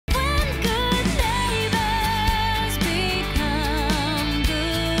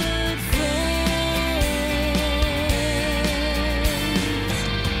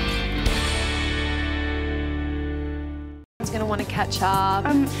catch up.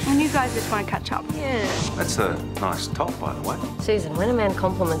 When you guys just want to catch up. Yeah. That's a nice top, by the way. Susan, when a man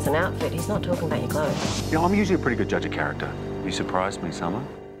compliments an outfit, he's not talking about your clothes. You know, I'm usually a pretty good judge of character. You surprised me, Summer.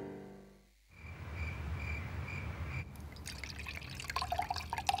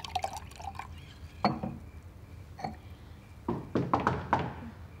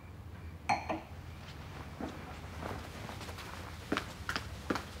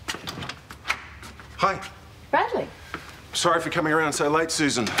 Hi. Bradley, Sorry for coming around so late,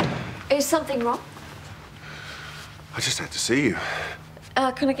 Susan. is something wrong? I just had to see you.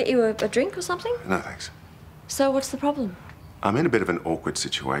 Can I get you a drink or something? No, thanks. So what's the problem? I'm in a bit of an awkward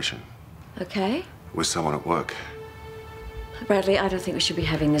situation Okay. with someone at work. Bradley, I don't think we should be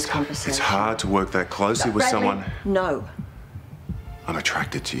having this conversation. It's hard to work that closely with Bradley, someone. No. I'm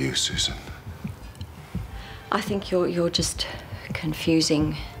attracted to you, Susan. I think you're just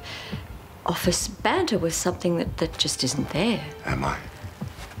confusing office banter with something that just isn't there. Am I?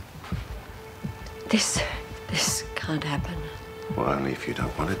 This can't happen. Well, only if you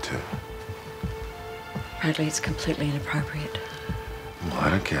don't want it to. Bradley, it's completely inappropriate. Well, I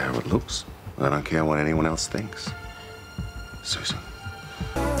don't care how it looks. I don't care what anyone else thinks. Susan.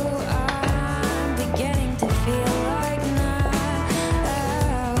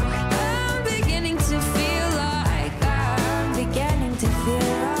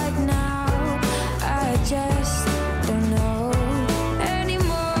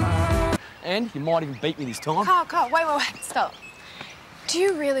 And you might even beat me this time. Carl, wait, stop. Do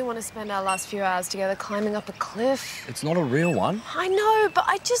you really want to spend our last few hours together climbing up a cliff? It's not a real one. I know, but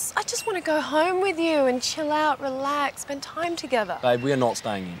I just want to go home with you and chill out, relax, spend time together. Babe, we are not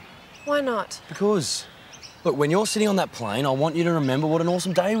staying in. Why not? Because, look, when you're sitting on that plane, I want you to remember what an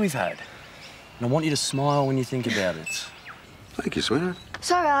awesome day we've had. And I want you to smile when you think about it. Thank you, sweetheart.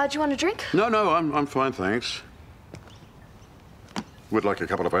 So, do you want a drink? No, I'm fine, thanks. Would like a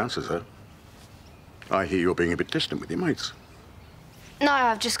couple of ounces, though. I hear you're being a bit distant with your mates. No,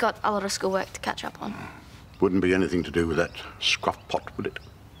 I've just got a lot of schoolwork to catch up on. Wouldn't be anything to do with that scruff pot, would it?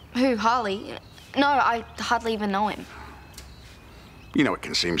 Who, Harley? No, I hardly even know him. You know, it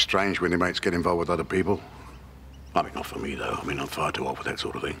can seem strange when your mates get involved with other people. I mean, not for me, though. I mean, I'm far too old for that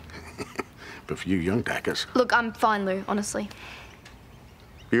sort of thing. But for you young dackers... Look, I'm fine, Lou, honestly.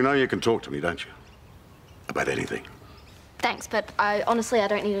 You know you can talk to me, don't you? About anything. Thanks, but honestly, I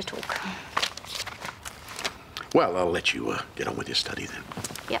don't need to talk. Well, I'll let you get on with your study then.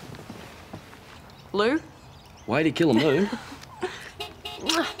 Yep. Lou? Way to kill a mood.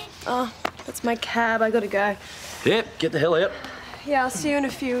 Oh, that's my cab. I gotta go. Yep, get the hell out. Yeah, I'll see you in a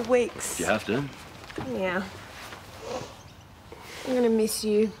few weeks. You have to. Yeah. I'm gonna miss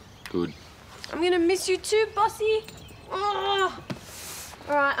you. Good. I'm gonna miss you too, bossy. Oh.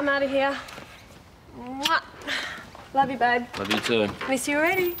 All right, I'm out of here. Mwah. Love you, babe. Love you too. Miss you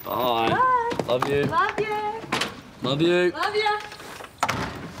already. Bye. Bye. Love you. Love you. Love you. Love you.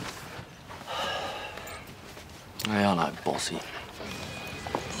 Hey, I know, bossy.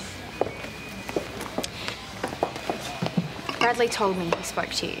 Bradley told me he spoke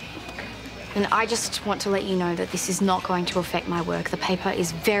to you. And I just want to let you know that this is not going to affect my work. The paper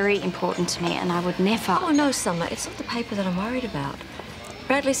is very important to me, and I would never... Oh, no, Summer, it's not the paper that I'm worried about.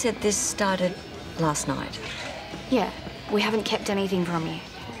 Bradley said this started last night. Yeah, we haven't kept anything from you.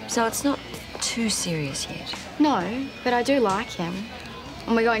 So it's not too serious yet. No, but I do like him.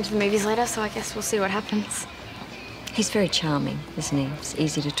 And we're going to the movies later, so I guess we'll see what happens. He's very charming, isn't he? He's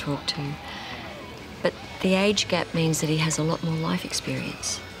easy to talk to. But the age gap means that he has a lot more life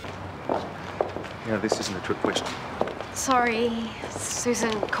experience. Yeah, this isn't a trick question. Sorry,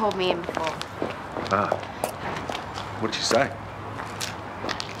 Susan called me in before. Ah. What did she say?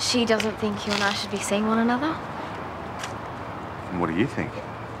 She doesn't think you and I should be seeing one another. And what do you think?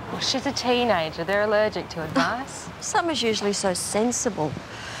 Well, she's a teenager. They're allergic to advice. Summer's usually so sensible.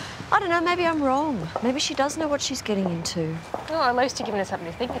 I don't know, maybe I'm wrong. Maybe she does know what she's getting into. Well, at least you're giving her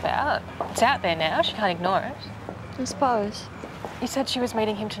something to think about. It's out there now. She can't ignore it. I suppose. You said she was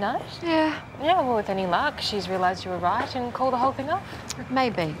meeting him tonight? Yeah. Yeah, well, with any luck, she's realised you were right and called the whole thing off.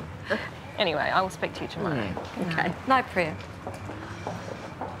 Maybe. Anyway, I will speak to you tomorrow. Okay. No, Priya.